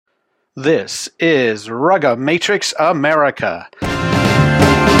This is Rugga Matrix America.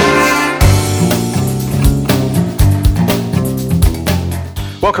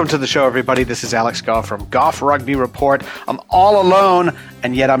 Welcome to the show, everybody. This is Alex Goff from Goff Rugby Report. I'm all alone,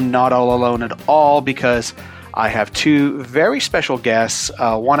 and yet I'm not all alone at all because I have two very special guests,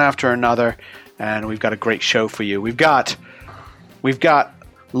 one after another, and we've got a great show for you. We've got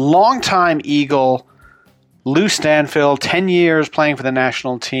longtime Eagle Lou Stanfill, 10 years playing for the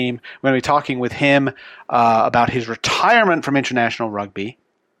national team. We're going to be talking with him about his retirement from international rugby.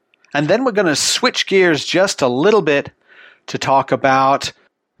 And then we're going to switch gears just a little bit to talk about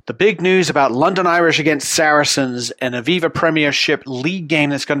the big news about London Irish against Saracens, an Aviva Premiership League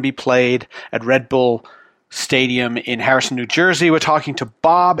game that's going to be played at Red Bull Stadium in Harrison, New Jersey. We're talking to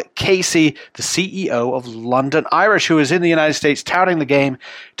Bob Casey, the CEO of London Irish, who is in the United States touting the game.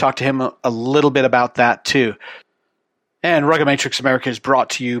 Talk to him a little bit about that too. And Rugga Matrix America is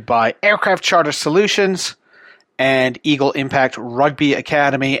brought to you by Aircraft Charter Solutions and Eagle Impact Rugby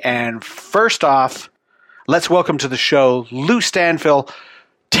Academy. And first off, let's welcome to the show Lou Stanfill,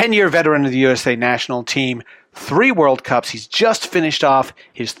 10-year veteran of the USA national team, 3 World Cups. He's just finished off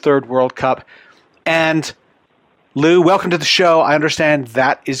his 3rd World Cup. And Lou, welcome to the show. I understand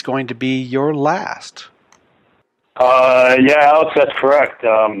that is going to be your last. Yeah, Alex, that's correct.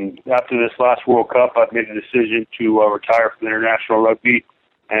 After this last World Cup, I've made a decision to retire from international rugby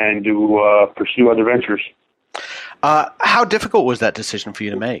and to pursue other ventures. How difficult was that decision for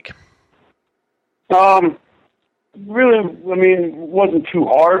you to make? Really, it wasn't too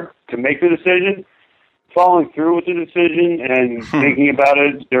hard to make the decision. Following through with the decision and thinking about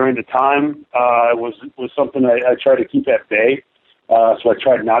it during the time was something I tried to keep at bay. So I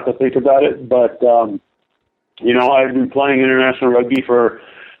tried not to think about it. But, I've been playing international rugby for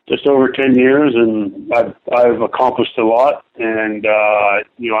just over 10 years, and I've accomplished a lot. And, I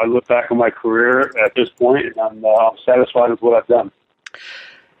look back on my career at this point, and I'm satisfied with what I've done.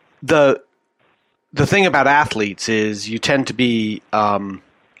 The thing about athletes is you tend to be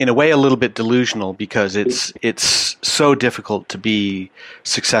in a way a little bit delusional because it's so difficult to be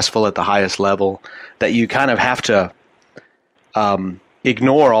successful at the highest level that you kind of have to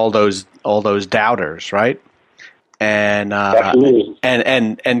ignore all those doubters, right? And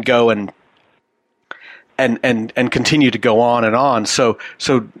and go and continue to go on and on. So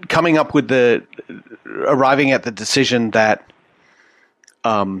coming up with arriving at the decision that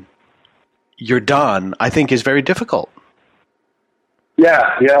you're done, I think is very difficult.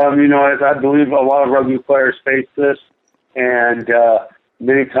 Yeah. I believe a lot of rugby players face this, and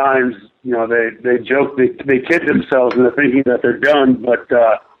many times, they joke, they kid themselves into thinking that they're done, but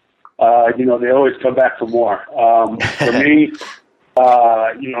they always come back for more. For me,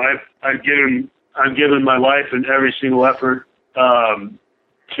 I've given my life and every single effort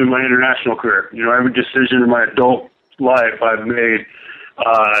to my international career. Every decision in my adult life I've made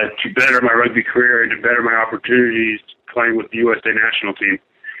to better my rugby career and to better my opportunities playing with the USA national team.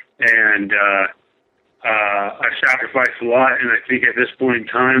 And I've sacrificed a lot, and I think at this point in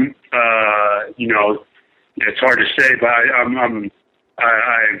time, it's hard to say, but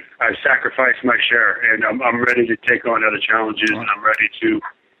I've sacrificed my share, and I'm ready to take on other challenges, and I'm ready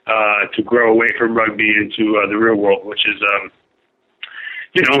to grow away from rugby into the real world, which is,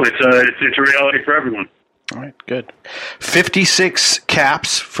 it's a reality for everyone. All right, good. 56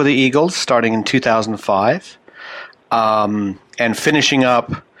 caps for the Eagles starting in 2005. And finishing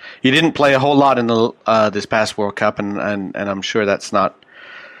up, you didn't play a whole lot in the this past World Cup, and I'm sure that's not,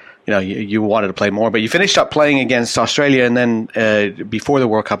 you wanted to play more, but you finished up playing against Australia and then before the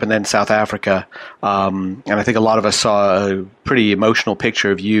World Cup and then South Africa. And I think a lot of us saw a pretty emotional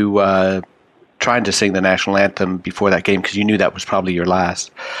picture of you trying to sing the national anthem before that game because you knew that was probably your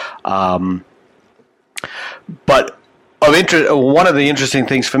last. But one of the interesting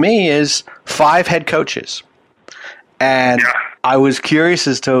things for me is 5 head coaches. And I was curious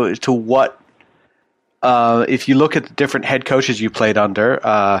as to what, if you look at the different head coaches you played under,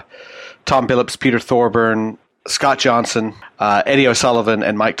 Tom Billups, Peter Thorburn, Scott Johnson, Eddie O'Sullivan,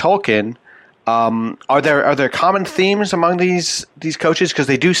 and Mike Tolkien, are there common themes among these coaches? Because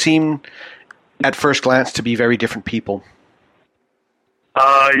they do seem, at first glance, to be very different people.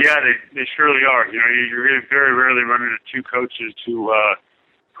 They surely are. You're very rarely run into 2 coaches who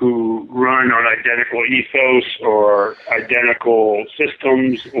run on identical ethos or identical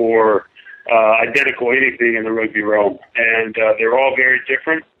systems or identical anything in the rugby realm. And they're all very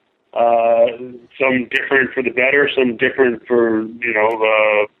different. Some different for the better, some different for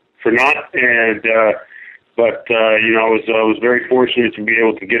not. And I was very fortunate to be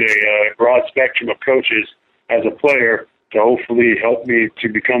able to get a broad spectrum of coaches as a player hopefully help me to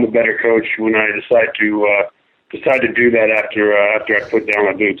become a better coach when I decide to do that after I put down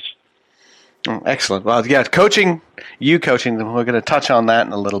my boots. Oh, excellent. Well, yeah, you coaching, we're going to touch on that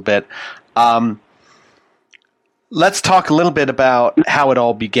in a little bit. Let's talk a little bit about how it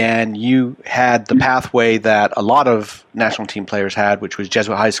all began. You had the pathway that a lot of national team players had, which was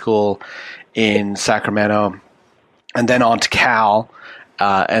Jesuit High School in Sacramento, and then on to Cal,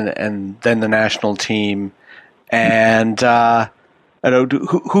 and then the national team. And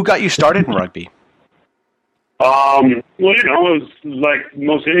who got you started in rugby? Well, it was like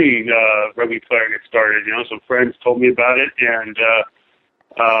most any rugby player gets started. Some friends told me about it, and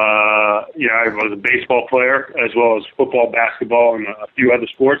I was a baseball player as well as football, basketball, and a few other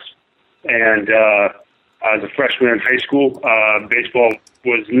sports. And as a freshman in high school, baseball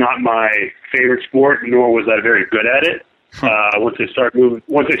was not my favorite sport, nor was I very good at it. Once I started moving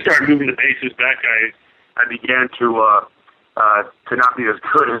the bases back, I began to not be as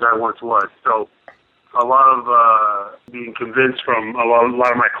good as I once was. So a lot of being convinced from a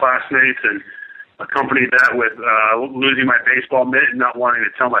lot of my classmates, and accompanied that with losing my baseball mitt and not wanting to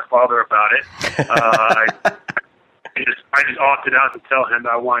tell my father about it. I just opted out to tell him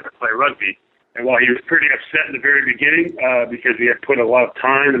that I wanted to play rugby. And while he was pretty upset in the very beginning because we had put a lot of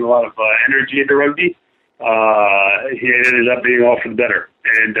time and a lot of energy into rugby, he ended up being all for the better.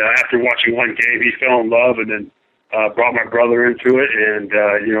 And after watching one game, he fell in love, and then brought my brother into it, and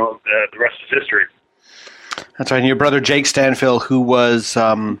the rest is history. That's right. And your brother Jake Stanfill, who was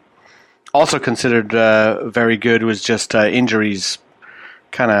also considered very good, was just injuries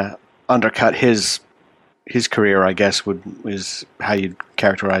kind of undercut his career, I guess, is how you'd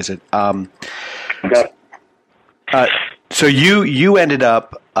characterize it. So you ended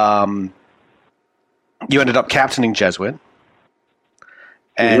up captaining Jesuit,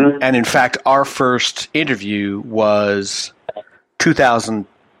 and in fact, our first interview was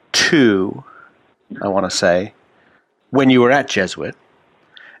 2002, I want to say, when you were at Jesuit.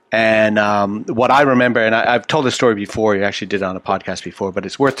 And what I remember, and I've told this story before, you actually did it on a podcast before, but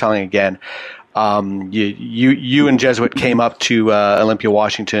it's worth telling again. You and Jesuit came up to Olympia,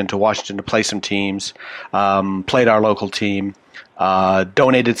 Washington to play some teams, played our local team,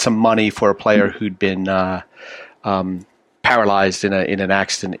 donated some money for a player who'd been paralyzed in an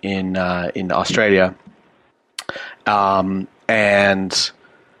accident in Australia, and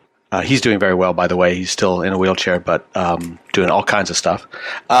he's doing very well, by the way. He's still in a wheelchair, but doing all kinds of stuff.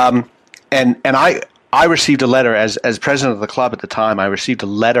 And I received a letter as president of the club at the time. I received a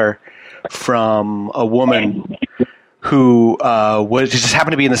letter from a woman who just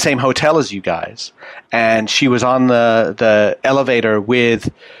happened to be in the same hotel as you guys, and she was on the elevator with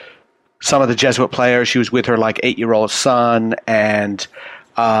some of the Jesuit players. She was with her 8-year-old son, and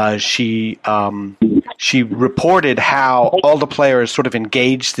she reported how all the players sort of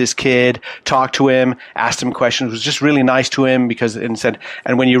engaged this kid, talked to him, asked him questions, was just really nice to him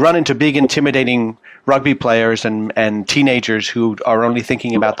and when you run into big, intimidating rugby players and teenagers who are only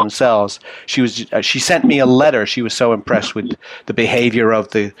thinking about themselves, she sent me a letter. She was so impressed with the behavior of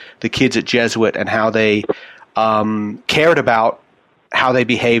the kids at Jesuit and how they cared about how they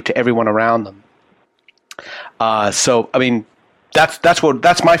behaved to everyone around them. So, I mean,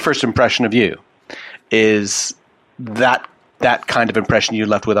 that's my first impression of you, is that kind of impression you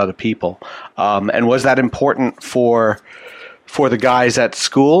left with other people. And was that important for the guys at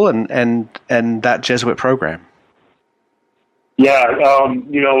school and that Jesuit program? Yeah,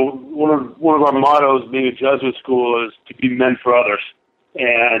 one of our mottos being a Jesuit school is to be men for others.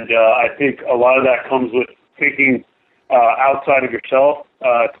 And I think a lot of that comes with thinking outside of yourself,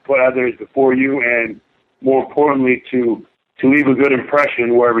 to put others before you, and more importantly, to leave a good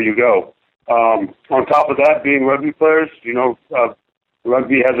impression wherever you go. On top of that, being rugby players,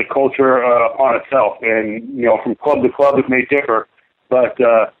 rugby has a culture upon itself, and from club to club it may differ, but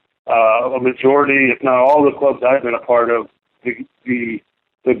a majority, if not all, the clubs I've been a part of, the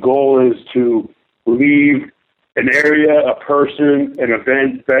goal is to leave an area, a person, an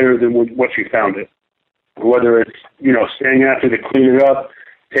event better than what you found it. Whether it's staying after to clean it up,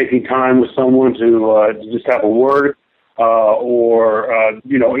 taking time with someone to just have a word, or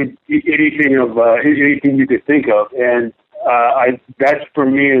anything you could think of, and that for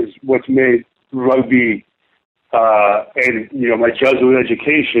me is what's made rugby and my Jesuit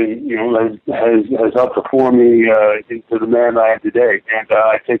education has helped to form me into the man I am today, and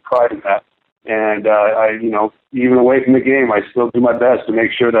I take pride in that. And I even away from the game, I still do my best to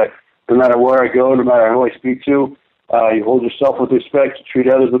make sure that no matter where I go, no matter who I speak to, you hold yourself with respect, you treat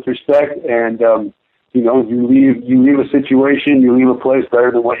others with respect, and you leave a situation, you leave a place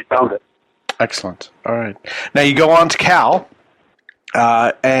better than what you found it. Excellent. All right. Now you go on to Cal,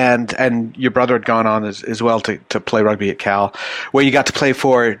 and your brother had gone on as well to play rugby at Cal, where you got to play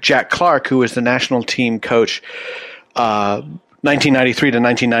for Jack Clark, who was the national team coach 1993 to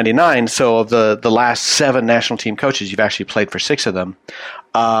 1999. So of the last 7 national team coaches, you've actually played for 6 of them.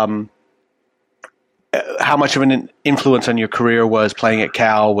 How much of an influence on your career was playing at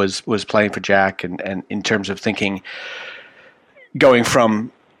Cal, was playing for Jack, and in terms of thinking, going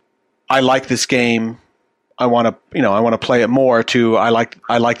from I like this game, I want to play it more, to I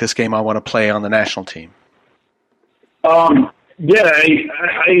like this game, I want to play on the national team? Yeah,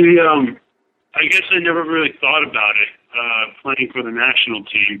 I guess I never really thought about it, playing for the national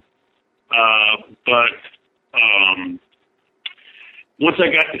team. But once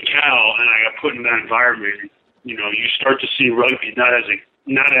I got to Cal and I got put in that environment, you start to see rugby not as a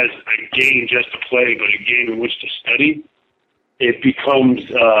game just to play, but a game in which to study. It becomes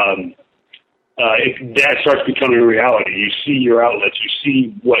that starts becoming a reality. You see your outlets. You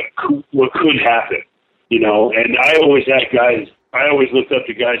see what could happen. And I always looked up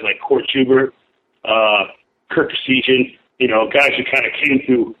to guys like Kurt Schubert, Kirk Kosijan, guys who kind of came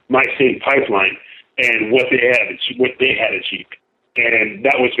through my same pipeline and what they had achieved. And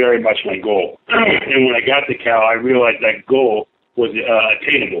that was very much my goal. And when I got to Cal, I realized that goal was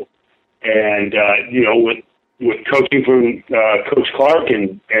attainable. And, with coaching from Coach Clark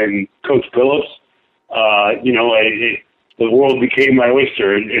and Coach Phillips, the world became my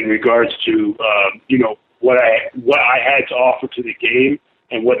oyster in regards to, what I had to offer to the game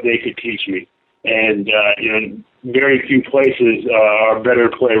and what they could teach me. And, very few places are better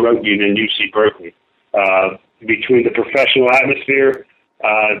to play rugby than UC Berkeley. Between the professional atmosphere,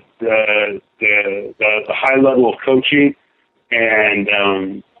 the high level of coaching,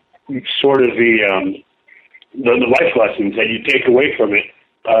 and sort of the life lessons that you take away from it.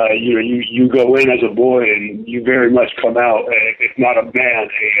 You go in as a boy and you very much come out, if not a man,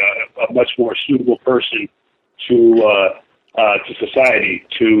 a much more suitable person to society,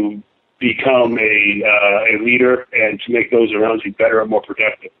 to become a leader and to make those around you better and more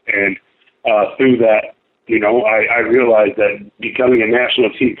productive. And through that, I realized that becoming a national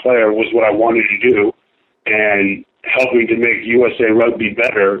team player was what I wanted to do, and helping to make USA Rugby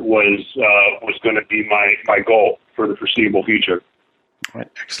better was going to be my goal for the foreseeable future. Right,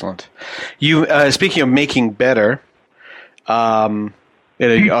 excellent. You speaking of making better,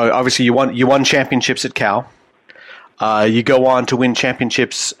 obviously you won championships at Cal. You go on to win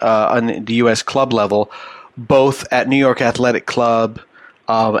championships on the U.S. club level, both at New York Athletic Club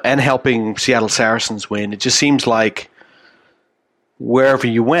and helping Seattle Saracens win. It just seems like wherever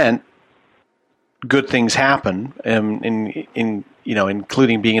you went, good things happen, including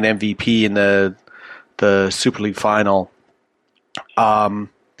being an MVP in the Super League final.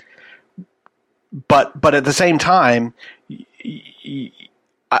 But at the same time,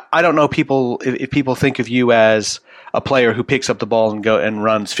 I don't know if people think of you as a player who picks up the ball and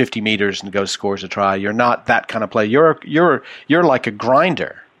runs 50 meters and scores a try. You're not that kind of player. You're like a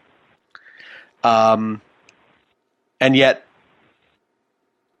grinder. And yet,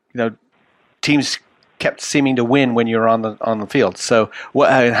 teams kept seeming to win when you're on the field. So,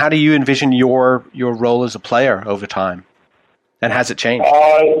 how do you envision your role as a player over time? And has it changed?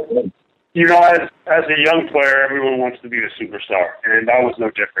 As a young player, everyone wants to be a superstar, and I was no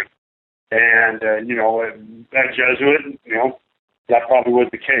different. And, at Jesuit, that probably was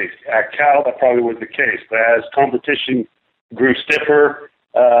the case. At Cal, that probably was the case. But as competition grew stiffer,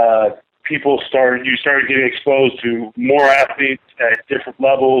 you started getting exposed to more athletes at different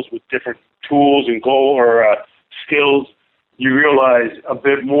levels with different tools and skills. You realize a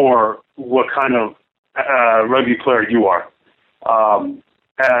bit more what kind of rugby player you are.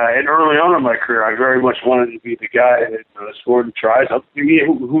 And early on in my career, I very much wanted to be the guy that scored and tries.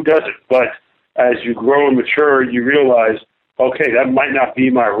 Who doesn't? But as you grow and mature, you realize, okay, that might not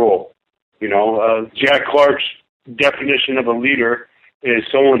be my role. Jack Clark's definition of a leader is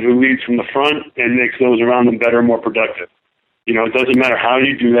someone who leads from the front and makes those around them better and more productive. It doesn't matter how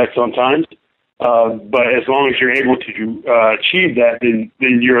you do that sometimes, but as long as you're able to achieve that, then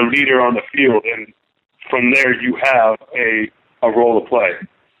you're a leader on the field, and from there you have a role to play.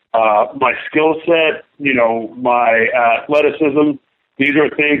 My skill set, my athleticism, these are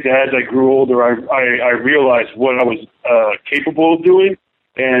things that as I grew older, I realized what I was capable of doing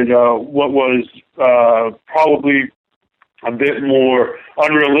and what was probably a bit more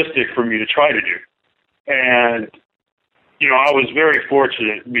unrealistic for me to try to do. And, I was very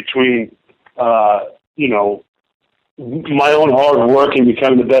fortunate between, my own hard work and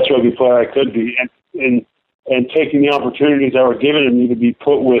becoming the best rugby player I could be, and and taking the opportunities that were given to me to be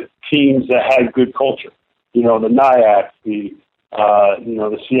put with teams that had good culture. The NIAC, the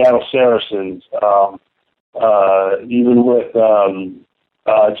Seattle Saracens, even with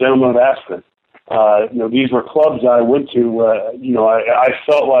Gentlemen of Aspen. These were clubs I went to. I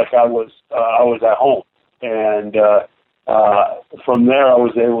felt like I was at home, and from there I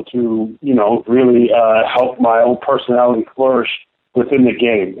was able to really help my own personality flourish within the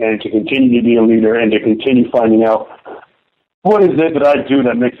game, and to continue to be a leader, and to continue finding out what is it that I do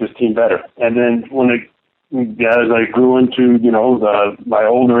that makes this team better. And then as I grew into my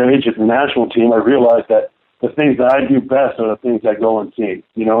older age at the national team, I realized that the things that I do best are the things that go unseen.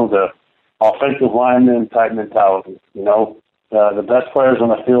 The offensive lineman type mentality. The best players on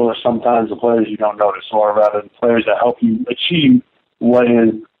the field are sometimes the players you don't notice, or rather the players that help you achieve what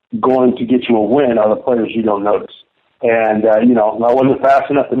is going to get you a win are the players you don't notice. And, I wasn't fast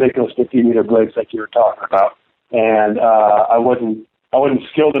enough to make those 50-meter breaks like you were talking about. And I wasn't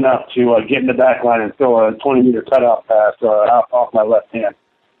skilled enough to get in the back line and throw a 20-meter cutoff pass off my left hand.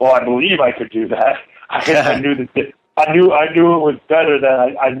 Well, I believe I could do that. I knew it was better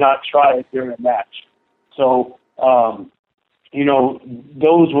that I'd not try it during a match. So,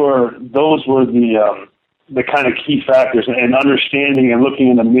 those were the kind of key factors, and understanding and looking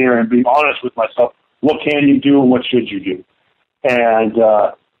in the mirror and being honest with myself. What can you do and what should you do? And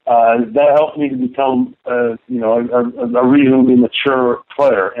that helped me to become, a reasonably mature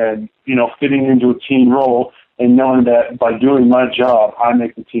player, and fitting into a team role, and knowing that by doing my job, I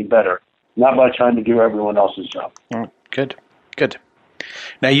make the team better, not by trying to do everyone else's job. Good.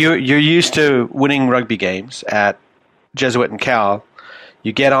 Now you're used to winning rugby games at Jesuit and Cal.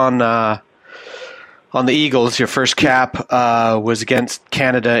 You get on the Eagles. Your first cap was against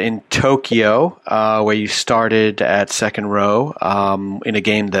Canada in Tokyo, where you started at second row in a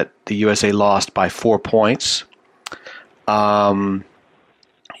game that the USA lost by 4 points. And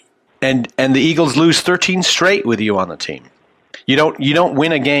the Eagles lose 13 straight with you on the team. You don't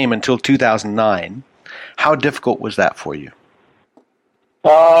win a game until 2009. How difficult was that for you?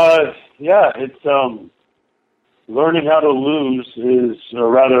 It's learning how to lose or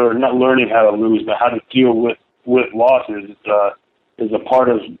rather not learning how to lose, but how to deal with losses is a part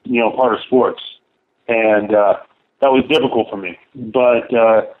of sports, and that was difficult for me, but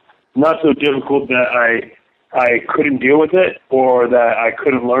not so difficult that I couldn't deal with it or that I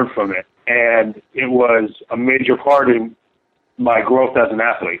couldn't learn from it, and it was a major part in my growth as an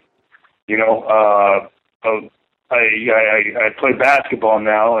athlete. I play basketball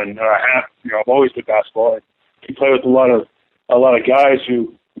now, and I've always played basketball. You play with a lot of guys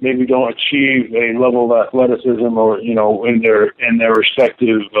who maybe don't achieve a level of athleticism or in their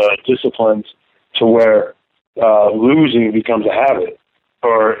respective disciplines, to where losing becomes a habit,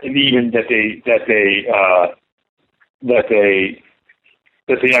 or even that they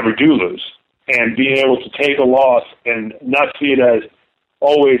ever do lose, and being able to take a loss and not see it as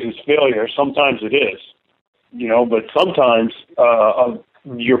always as failure. Sometimes it is, but sometimes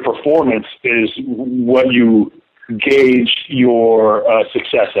your performance is what you gauge your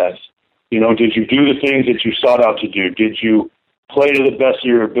success as. Did you do the things that you sought out to do? Did you play to the best of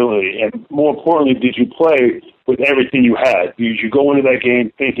your ability? And more importantly, did you play with everything you had? Did you go into that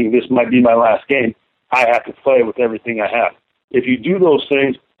game thinking this might be my last game? I have to play with everything I have. If you do those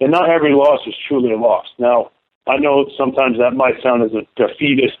things, then not every loss is truly a loss. Now, I know sometimes that might sound as a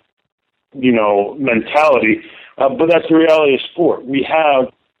defeatist, mentality, but that's the reality of sport. We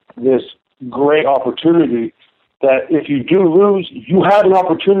have this great opportunity that if you do lose, you have an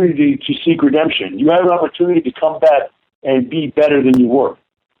opportunity to seek redemption. You have an opportunity to come back and be better than you were.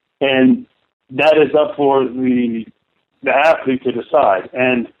 And that is up for the athlete to decide.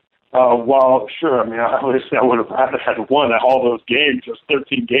 And while, sure, I would have rather had won at all those games, just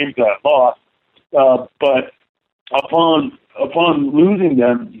 13 games that I lost. But upon losing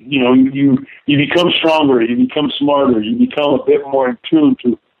them, you become stronger, you become smarter, you become a bit more in tune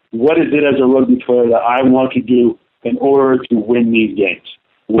to what is it as a rugby player that I want to do in order to win these games.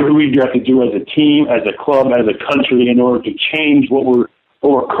 What do we have to do as a team, as a club, as a country in order to change what we're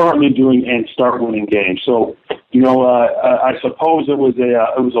currently doing and start winning games? So, I suppose it was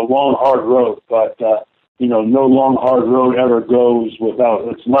a long, hard road, but no long, hard road ever goes without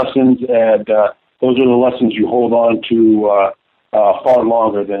its lessons, and those are the lessons you hold on to far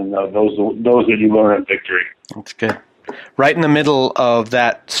longer than those that you learn in victory. That's good. Right in the middle of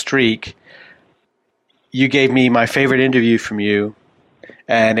that streak, you gave me my favorite interview from you,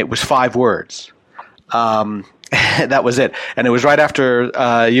 and it was 5 words. That was it. And it was right after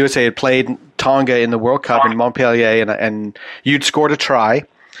USA had played Tonga in the World Cup in Montpellier, and you'd scored a try.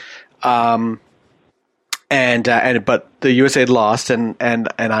 but the USA had lost, and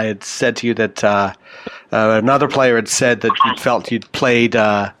I had said to you that another player had said that you felt you'd played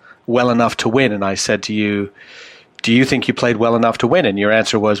well enough to win, and I said to you, do you think you played well enough to win? And your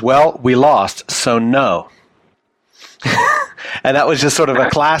answer was, well, we lost, so no. And that was just sort of a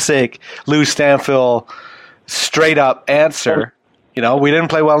classic Lou Stanfill straight up answer. We didn't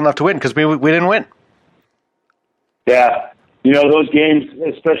play well enough to win because we didn't win. Yeah. Those games,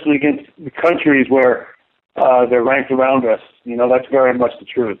 especially against the countries where they're ranked around us, that's very much the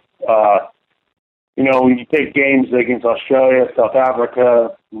truth. When you take games against Australia, South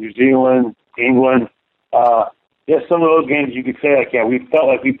Africa, New Zealand, England, some of those games you could say, we felt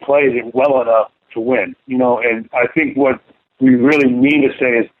like we played it well enough to win. And I think what we really mean to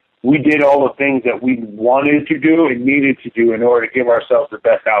say is we did all the things that we wanted to do and needed to do in order to give ourselves the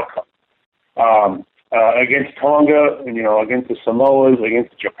best outcome. Against Tonga, against the Samoas,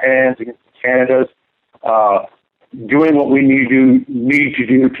 against the Japans, against the Canadas, doing what we need to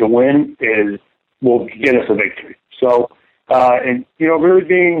do to win will get us a victory. So, really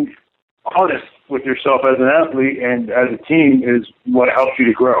being honest with yourself as an athlete and as a team is what helps you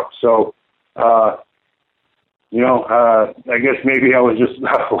to grow. So, I guess maybe I was just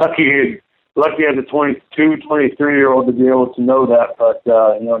lucky as a 22, 23-year-old to be able to know that. But,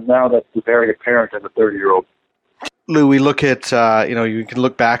 now that's very apparent as a 30-year-old. Lou, we look at, you can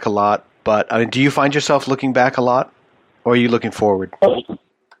look back a lot, but do you find yourself looking back a lot, or are you looking forward?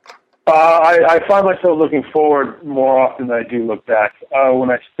 I find myself looking forward more often than I do look back.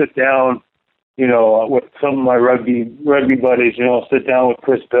 When I sit down, with some of my rugby buddies, sit down with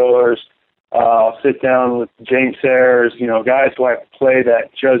Chris Billers, I'll sit down with James Sayers, guys who I played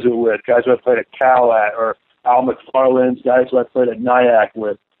at Jesuit with, guys who I played at Cal at, or Al McFarland's, guys who I played at Nyack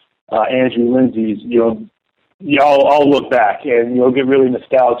with, Andrew Lindsay's, I'll look back and you'll get really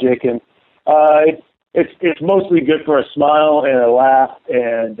nostalgic, and it's mostly good for a smile and a laugh,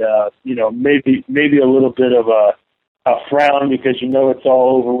 and maybe a little bit of a frown because it's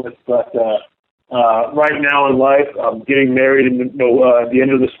all over with. But right now in life, I'm getting married at the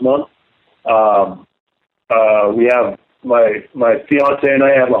end of this month. We have my fiance and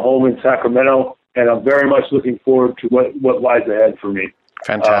I have a home in Sacramento, and I'm very much looking forward to what lies ahead for me.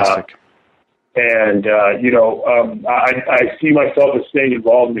 Fantastic. I see myself as staying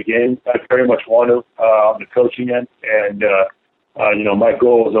involved in the game. I very much want to on the coaching end, and my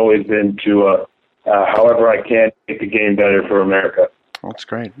goal has always been to, however I can, make the game better for America. That's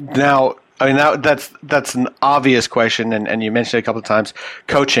great. Now, that's an obvious question, and you mentioned it a couple of times.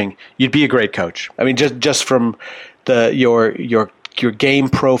 Coaching, you'd be a great coach. Just from your game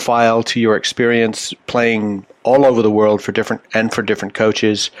profile to your experience playing all over the world for different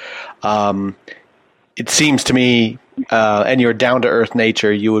coaches. It seems to me, and your down to earth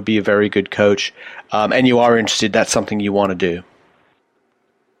nature, you would be a very good coach. And you are interested. That's something you want to do.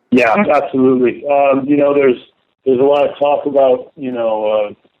 Yeah, absolutely. There's a lot of talk about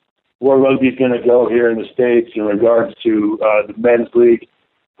where rugby's going to go here in the States in regards to the men's league.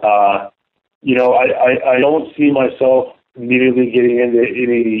 I don't see myself immediately getting into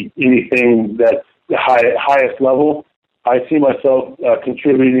anything that's the highest level. I see myself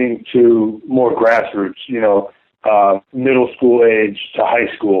contributing to more grassroots, middle school age to high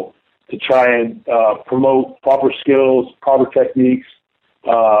school, to try and promote proper skills, proper techniques,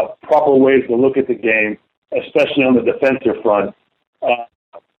 proper ways to look at the game, especially on the defensive front,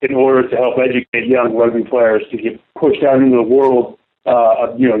 in order to help educate young rugby players to get pushed out into the world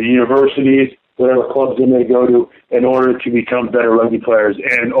of the universities, whatever clubs they may go to, in order to become better rugby players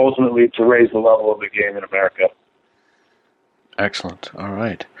and ultimately to raise the level of the game in America. Excellent. All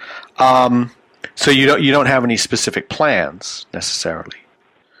right. So you don't have any specific plans necessarily?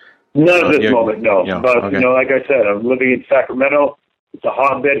 None at this moment, no. Yeah, but okay. like I said, I'm living in Sacramento. It's a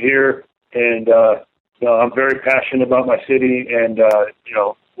hotbed here, and I'm very passionate about my city, and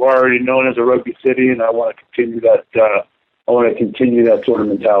we're already known as a rugby city, and I want to continue that. I want to continue that sort of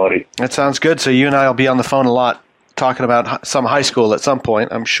mentality. That sounds good. So you and I will be on the phone a lot, talking about some high school at some point,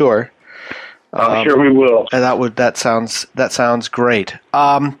 I'm sure. I'm sure we will. And that sounds great.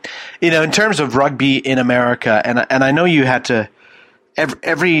 In terms of rugby in America, and I know you had to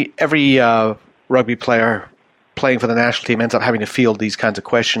every rugby player playing for the national team ends up having to field these kinds of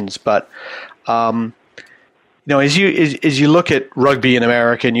questions. But as you look at rugby in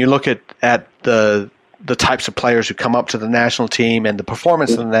America and you look at the types of players who come up to the national team and the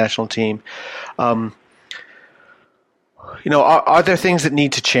performance of the national team, are there things that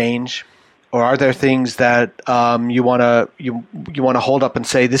need to change? Or are there things that you want to hold up and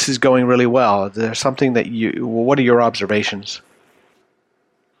say this is going really well? Is there something that what are your observations?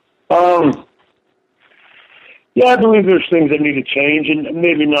 Yeah, I believe there's things that need to change, and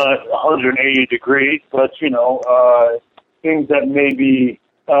maybe not 180 degrees, but, things that may be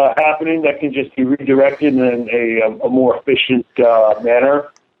happening that can just be redirected in a more efficient manner.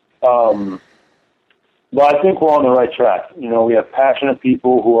 But I think we're on the right track. We have passionate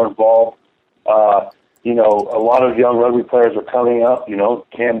people who are involved. A lot of young rugby players are coming up,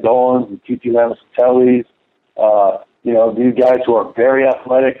 Cam Dolans and Titi Lamasutelis, these guys who are very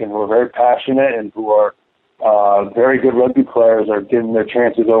athletic and who are very passionate and who are very good rugby players are getting their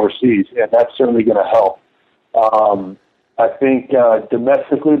chances overseas, and that's certainly going to help. I think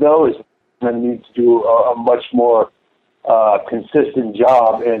domestically, though, is going to need to do a much more consistent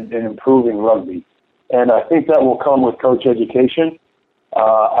job in improving rugby. And I think that will come with coach education.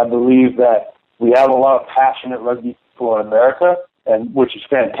 I believe that we have a lot of passionate rugby people in America, and which is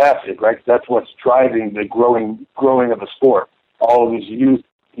fantastic, right? That's what's driving the growing of the sport. All of these youth,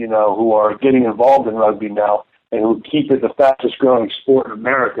 who are getting involved in rugby now and who keep it the fastest growing sport in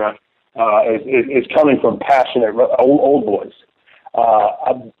America is coming from passionate old boys.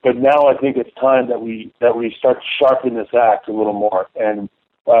 But now I think it's time that we start to sharpen this axe a little more, and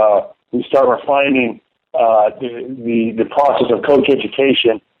we start refining the process of coach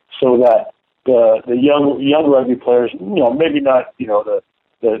education so that the young rugby players, maybe not the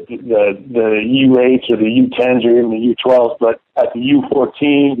U8s or the U10s or even the U12s, but at the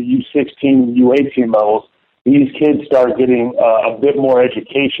U14, the U16, the U18 levels, these kids start getting a bit more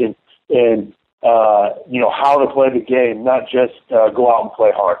education in how to play the game, not just go out and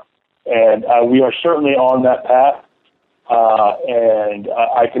play hard. And we are certainly on that path, and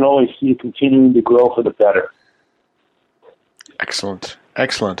I can only see it continuing to grow for the better. Excellent.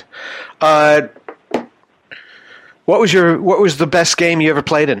 What was the best game you ever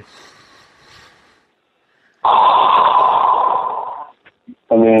played in? I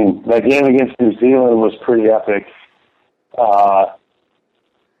mean, that game against New Zealand was pretty epic.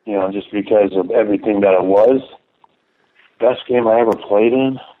 Just because of everything that it was. Best game I ever played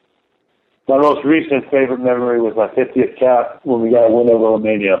in. My most recent favorite memory was my 50th cap when we got a win over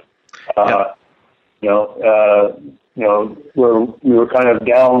Romania. Where we were kind of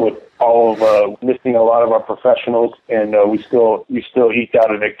down with all of missing a lot of our professionals, and we still eked out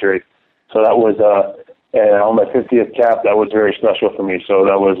a victory. So that was on my 50th cap. That was very special for me. So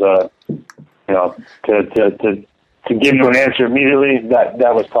that was to give you an answer immediately,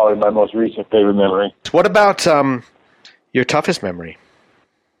 that was probably my most recent favorite memory. What about your toughest memory?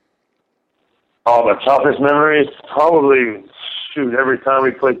 Oh, my toughest memories? Probably, every time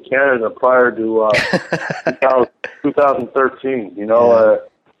we played Canada prior to 2013.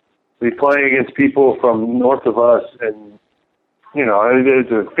 We playing against people from north of us, and,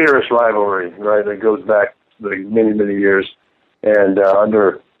 it's a fierce rivalry, right, that goes back many, many years. And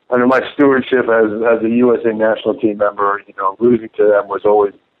under my stewardship as a USA national team member, losing to them was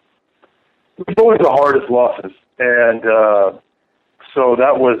always the hardest losses, and so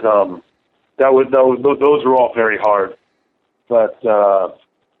those were all very hard. But there are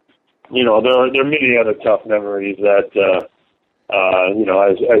many other tough memories that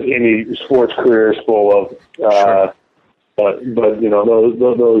as any sports career is full of. Sure. But those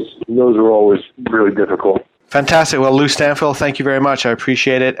are always really difficult. Fantastic. Well, Lou Stanfill, thank you very much. I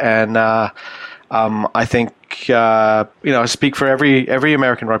appreciate it, and I think I speak for every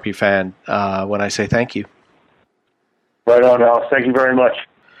American rugby fan when I say thank you. Right on, Alex. Thank you very much.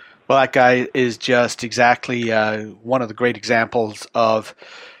 Well, that guy is just exactly one of the great examples of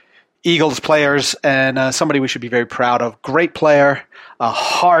Eagles players, and somebody we should be very proud of. Great player, a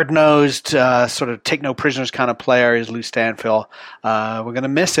hard-nosed, sort of take-no-prisoners kind of player is Lou Stanfill. We're going to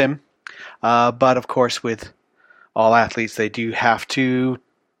miss him, but of course with all athletes, they do have to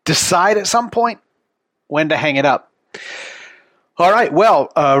decide at some point when to hang it up. All right,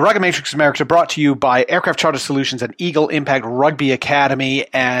 well, Rugged Matrix America brought to you by Aircraft Charter Solutions and Eagle Impact Rugby Academy,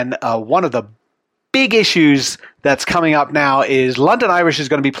 and one of the big issues that's coming up now is London Irish is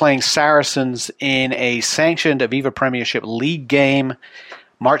going to be playing Saracens in a sanctioned Aviva Premiership League game,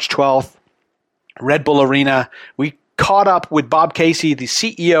 March 12th, Red Bull Arena. We caught up with Bob Casey, the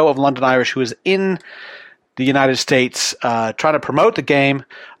CEO of London Irish, who is in the United States trying to promote the game.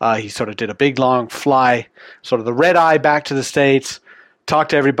 He sort of did a big, long fly, sort of the red eye back to the States, talked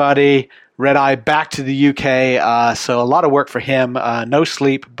to everybody, red eye back to the UK. So a lot of work for him. No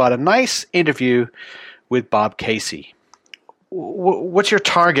sleep, but a nice interview with Bob Casey. What's your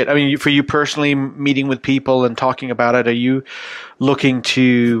target? I mean, for you personally, meeting with people and talking about it, are you looking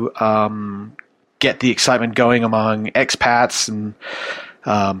to get the excitement going among expats and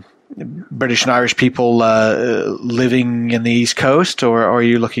British and Irish people living in the East Coast, or are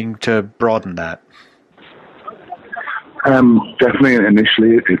you looking to broaden that? Definitely,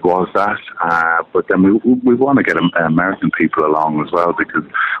 initially it was that, but then we want to get American people along as well, because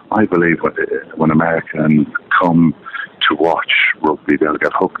I believe when Americans come to watch rugby, they'll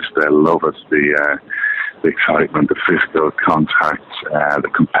get hooked. They'll love it. The excitement, the physical contact, the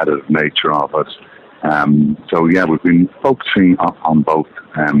competitive nature of it. So yeah, we've been focusing on both,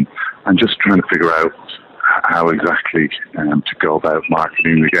 and just trying to figure out how exactly to go about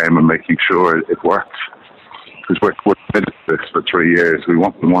marketing the game and making sure it works. Because we're committed to this for 3 years, we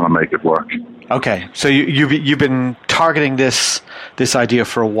want to make it work. Okay, so you've been targeting this idea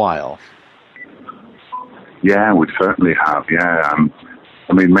for a while. Yeah, we certainly have. Yeah,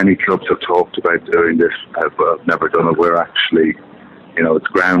 I mean, many clubs have talked about doing this, but have never done it. We're actually, it's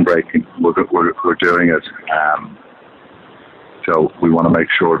groundbreaking. We're doing it. So we want to make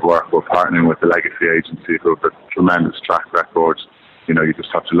sure it works. We're partnering with the Legacy Agency, who have a tremendous track record. You just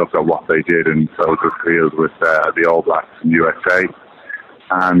have to look at what they did in Soldier Field with the All Blacks in USA.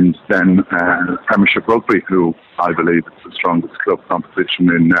 And then Premiership Rugby, who I believe is the strongest club competition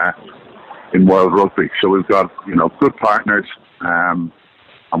in world rugby. So we've got, good partners, and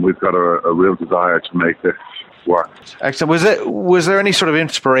we've got a real desire to make this work. Excellent. Was there any sort of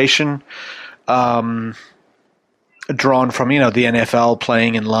inspiration drawn from, the NFL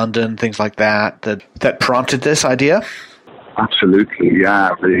playing in London, things like that prompted this idea? Absolutely, yeah.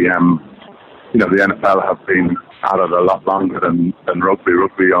 The NFL have been at it a lot longer than rugby.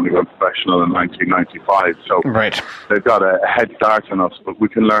 Rugby only went professional in 1995, so right. They've got a head start on us, but we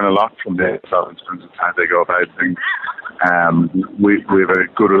can learn a lot from the NFL in terms of how they go about things. We have a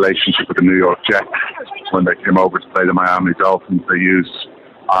good relationship with the New York Jets. When they came over to play the Miami Dolphins, they used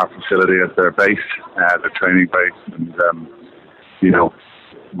our facility as their base, their training base, and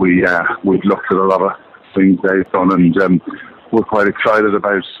we've looked at a lot of things they've done, and we're quite excited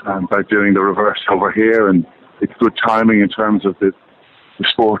about doing the reverse over here. And it's good timing in terms of the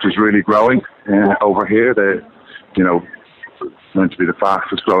sport is really growing over here. They're meant to be the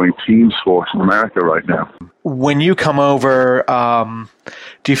fastest growing team sport in America right now. When you come over,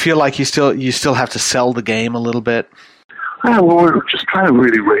 do you feel like you still have to sell the game a little bit? Well, we're just trying to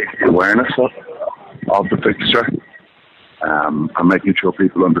really raise the awareness of the fixture, and making sure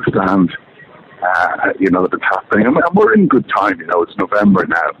people understand that it's happening. And we're in good time, it's November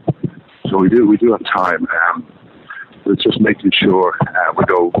now. So we do have time. It's just making sure we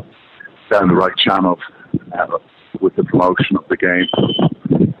go down the right channels with the promotion of the game.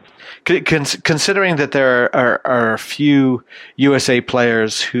 Considering that there are a few USA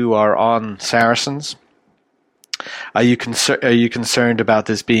players who are on Saracens, are you concerned about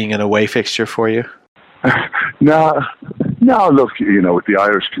this being an away fixture for you? No, look, with the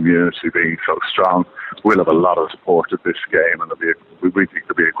Irish community being so strong, we'll have a lot of support at this game, and we think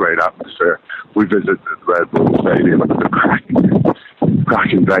it'll be a great atmosphere. We visited the Red Bull Stadium, and it's a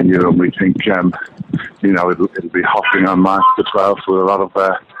cracking venue, and we think, it'll be hopping on March the 12th with a lot of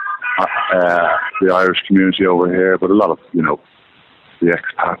the Irish community over here, but a lot of, the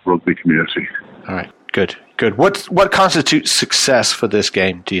expat rugby community. All right, good. What constitutes success for this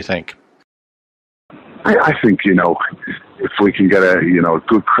game, do you think? I think, if we can get a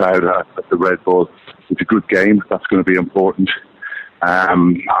good crowd at the Red Bull, it's a good game. That's going to be important.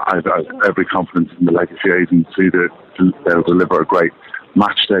 I've every confidence in the Legacy Agency that they'll deliver a great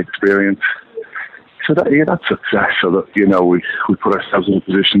match day experience. So that's success. So that, we put ourselves in a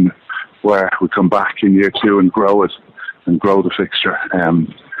position where we come back in year 2 and grow it and grow the fixture.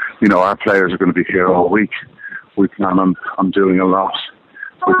 Our players are going to be here all week. We plan on doing a lot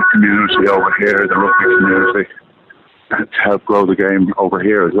with the community over here, the rugby community, to help grow the game over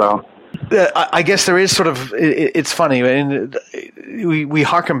here as well. I guess there is sort of, it's funny, we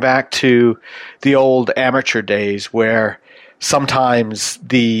harken back to the old amateur days where sometimes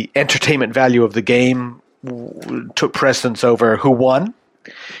the entertainment value of the game took precedence over who won.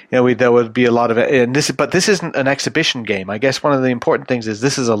 There would be a lot of it, but this isn't an exhibition game. I guess one of the important things is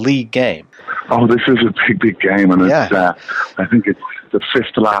this is a league game. Oh, this is a big game, and yeah. It's, I think it's the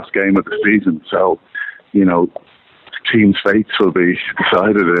 5th to last game of the season. So, teams' fates will be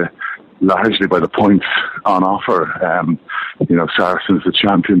decided largely by the points on offer. Saracens, the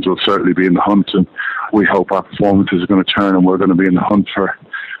champions, will certainly be in the hunt, and we hope our performances are going to turn, and we're going to be in the hunt for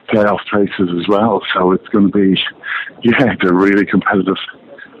playoff places as well. So it's going to be, it's a really competitive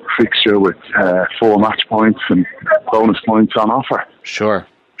fixture with 4 match points and bonus points on offer. Sure,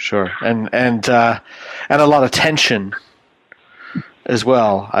 and a lot of tension as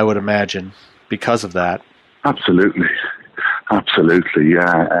well, I would imagine, because of that. Absolutely,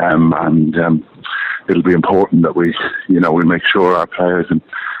 yeah, and it'll be important that we make sure our players and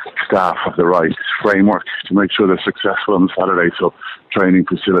staff have the right framework to make sure they're successful on Saturday. So training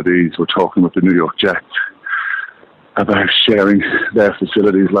facilities, we're talking with the New York Jets about sharing their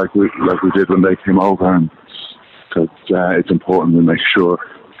facilities like we did when they came over. And so it's important to make sure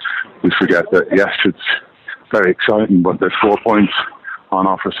we forget that, yes, it's very exciting, but there's 4 points on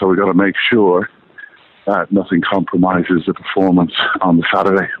offer, so we've got to make sure that nothing compromises the performance on the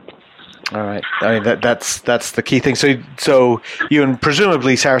Saturday. All right. I mean, that's the key thing. So you and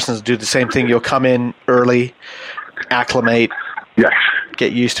presumably Saracens do the same thing. You'll come in early, acclimate, yes,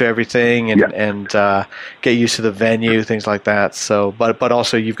 get used to everything, and get used to the venue, things like that. So, but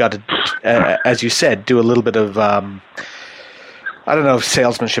also you've got to, as you said, do a little bit of I don't know if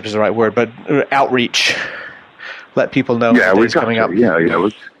salesmanship is the right word, but outreach. Let people know the day's coming up.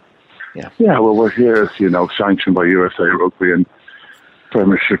 Well, we're here, sanctioned by USA Rugby and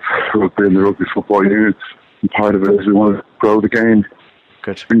Premiership Rugby and the Rugby Football Union. And part of it is we want to grow the game.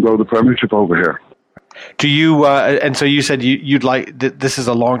 Good. And grow the Premiership over here. Do you? And so you said you'd like this is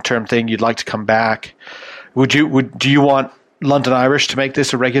a long-term thing. You'd like to come back. Do you want London Irish to make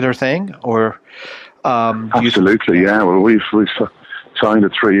this a regular thing, or? Absolutely, yeah. Well, we've signed a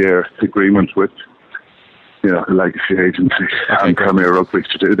 3-year agreement with the Legacy Agency and Premier Rugby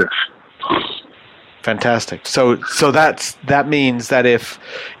to do this. Fantastic. So that means that if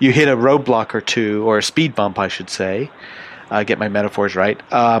you hit a roadblock or two, or a speed bump, I should say, get my metaphors right,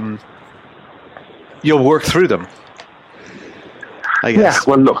 you'll work through them, I guess. Yeah,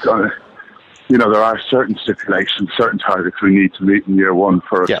 well, look, there are certain stipulations, certain targets we need to meet in year one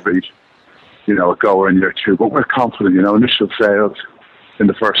for a speed, a goer in year two. But we're confident, initial sales in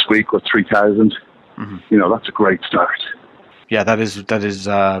the first week were 3,000. Mm-hmm. That's a great start. Yeah, that is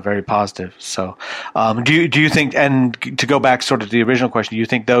very positive. So, do you think? And to go back, sort of to the original question, do you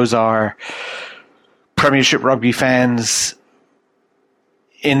think those are Premiership Rugby fans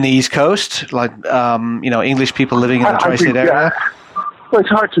in the East Coast, like English people living in the tri-state area? Well, it's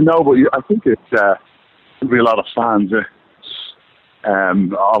hard to know, but I think it's there'll be a lot of fans of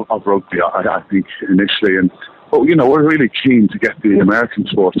rugby. I think initially, but we're really keen to get the American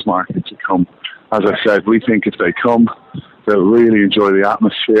sports market to come. As I said, we think if they come, they'll really enjoy the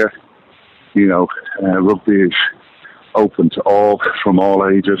atmosphere. Rugby is open to all, from all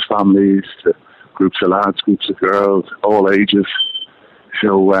ages, families to groups of lads, groups of girls, all ages.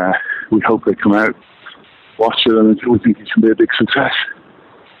 So we hope they come out, watch it, and we think it can be a big success.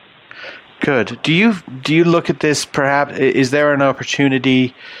 Good. Do you look at this? Perhaps is there an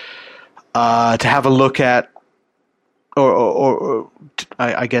opportunity to have a look at, or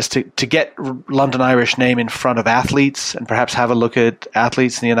I guess to get London Irish name in front of athletes, and perhaps have a look at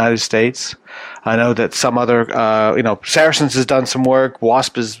athletes in the United States? I know that some other, Saracens has done some work.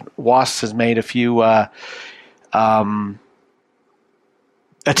 Wasps has made a few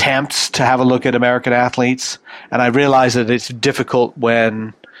attempts to have a look at American athletes, and I realize that it's difficult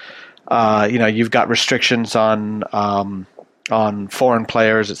when you've got restrictions on foreign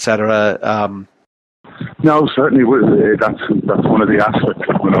players, etc. No, certainly that's one of the aspects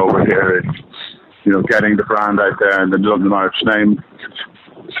of coming over here is getting the brand out there and the London Irish name.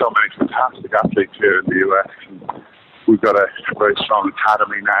 So many fantastic athletes here in the US. And we've got a very strong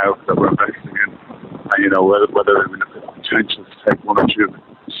academy now that we're investing in. And whether there's a potential to take one or two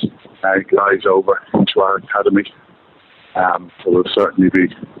guys over into our academy. So we'll certainly be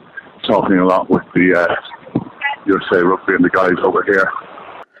talking a lot with the USA Rugby and the guys over here.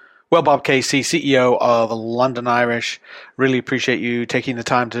 Well, Bob Casey, CEO of London Irish, really appreciate you taking the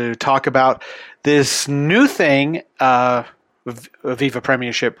time to talk about this new thing, Aviva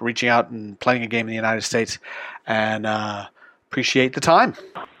Premiership, reaching out and playing a game in the United States, and appreciate the time.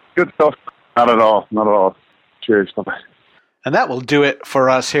 Good stuff. Not at all. Cheers. Bye-bye. And that will do it for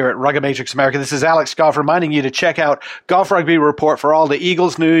us here at Rugby Matrix America. This is Alex Goff reminding you to check out Golf Rugby Report for all the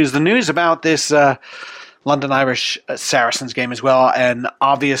Eagles news, the news about this London Irish Saracens game as well, and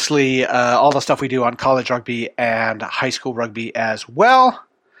obviously all the stuff we do on college rugby and high school rugby as well.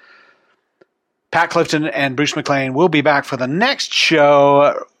 Pat Clifton and Bruce McLean will be back for the next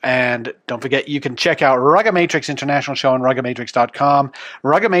show. And don't forget, you can check out Rugby Matrix International Show on RugbyMatrix.com,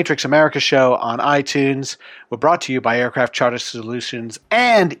 Rugby Matrix America Show on iTunes. We're brought to you by Aircraft Charter Solutions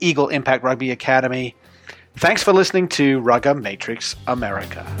and Eagle Impact Rugby Academy. Thanks for listening to Rugby Matrix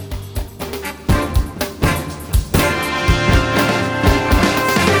America.